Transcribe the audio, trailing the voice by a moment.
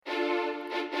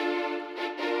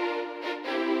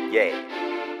Yeah.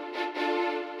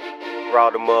 Raw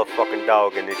the motherfucking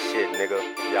dog in this shit, nigga.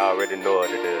 Y'all already know what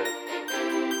it is.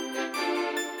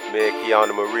 Me and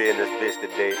Kiyanna Marie in this bitch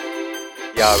today.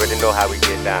 Y'all already know how we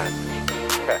get down.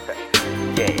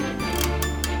 Yeah.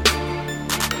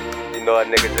 You know a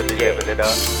nigga just be living it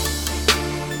up.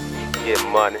 Get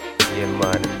money, get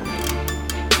money.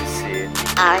 You see it.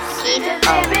 I keep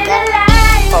on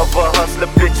Of a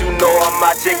hustler, bitch, you know I'm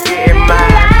out here getting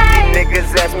mine. These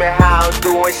niggas ask me how I'm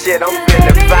doing, shit, I'm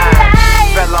feeling fine.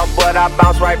 Fell off, but I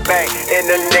bounce right back in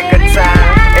the nick of time.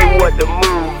 Hey, what the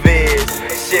move is?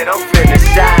 Shit, I'm finna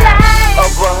shine.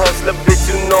 Of a hustler,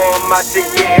 bitch, you know I'm out here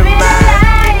getting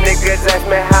mine. These niggas ask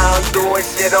me how I'm doing,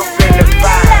 shit, I'm feeling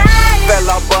fine.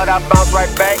 Fell off, but I bounce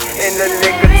right back in the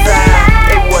nick of time.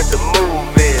 Hey, what the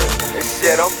move is?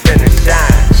 Shit, I'm finna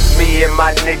shine. Me and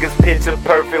my niggas picture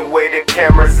perfect way the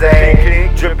cameras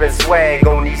at. Drippin' swag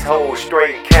on these hoes,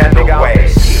 straight candle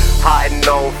wax. Hot and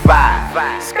on fire,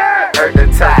 hurt the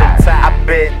tide. I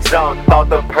been jumped off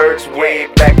the perch way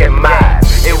back in mine.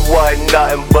 It wasn't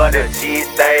nothing but a G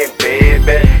thing,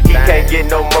 baby. He can't get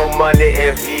no more money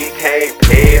if he can't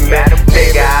pay me.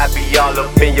 Nigga, I be all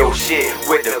up in your shit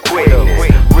with the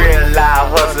quickness. Real loud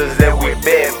hustlers and we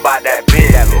been by that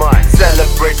business.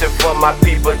 Celebration for my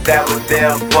people that was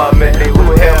there for me.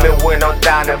 Who helped me when I'm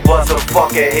down and bust a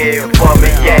fucking head for me.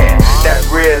 Yeah, that's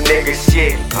real nigga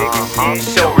shit.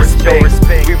 Show respect.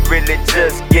 We really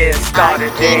just getting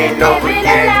started. They ain't over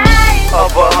yet.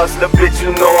 Of a hustler, bitch,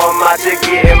 you know I'm out here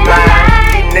getting mine.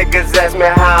 These niggas ask me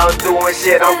how I'm doing,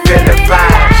 shit, I'm feeling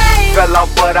fine. Fell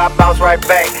off, but I bounce right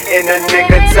back in the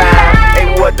nick of time. Hey,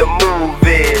 what the move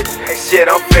is? Shit,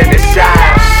 I'm finna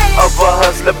shine. Of a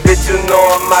hustler, bitch, you know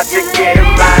I'm out here getting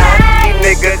mine.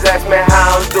 These niggas ask me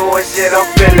how I'm doing, shit, I'm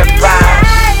feeling fine.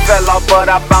 Fell off,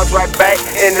 but I bounce right back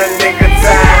in the nick of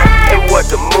time. Hey, what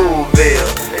the move is?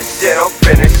 Shit, I'm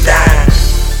finna shine.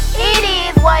 It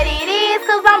is what it is,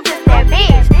 cause I'm just that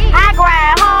bitch. I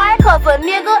grind hard, cause a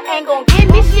nigga ain't gon'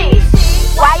 give me shit.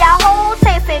 While y'all hoes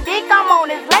chasing dick, I'm on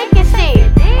this Lincoln shit.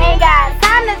 Ain't got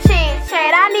time to chit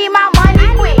chat, I need my money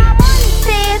quick.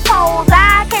 10 toes,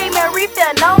 I came and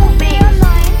refill no bitch.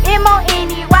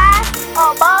 M-O-N-E-Y, a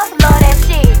boss, love that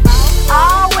shit.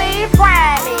 Always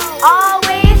grinding,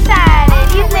 always shining.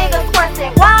 These niggas question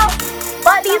walk,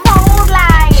 but these hoes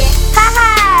lying. Ha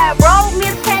ha, bro,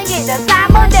 miss can't get the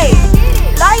time of day.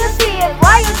 Loyalty is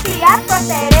royalty, I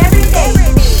trust that every day.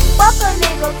 Fuck a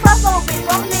nigga, trust no bitch,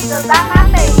 them niggas out my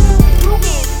face. You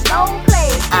get no play.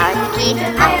 I keep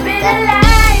living the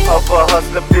life. Of a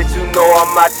hustler, bitch, you know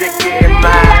I'm out here getting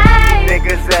mine.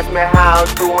 Niggas ask me how I'm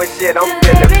doing, shit, I'm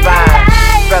feeling fine.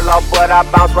 Fell off, but I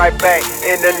bounce right back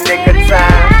in the nick of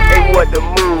time. Hey, what the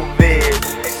move is?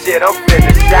 Shit, I'm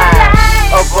finna shine.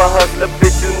 Of a hustler,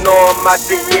 bitch, you know I'm out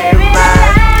here getting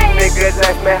mine. Niggas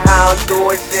ask me how I'm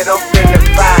doing, shit, I'm feeling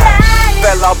fine.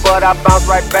 Fell off, but I bounce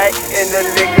right back in the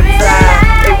nick of time.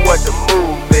 Hey, what the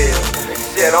move is?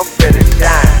 Shit, I'm finna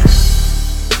shine.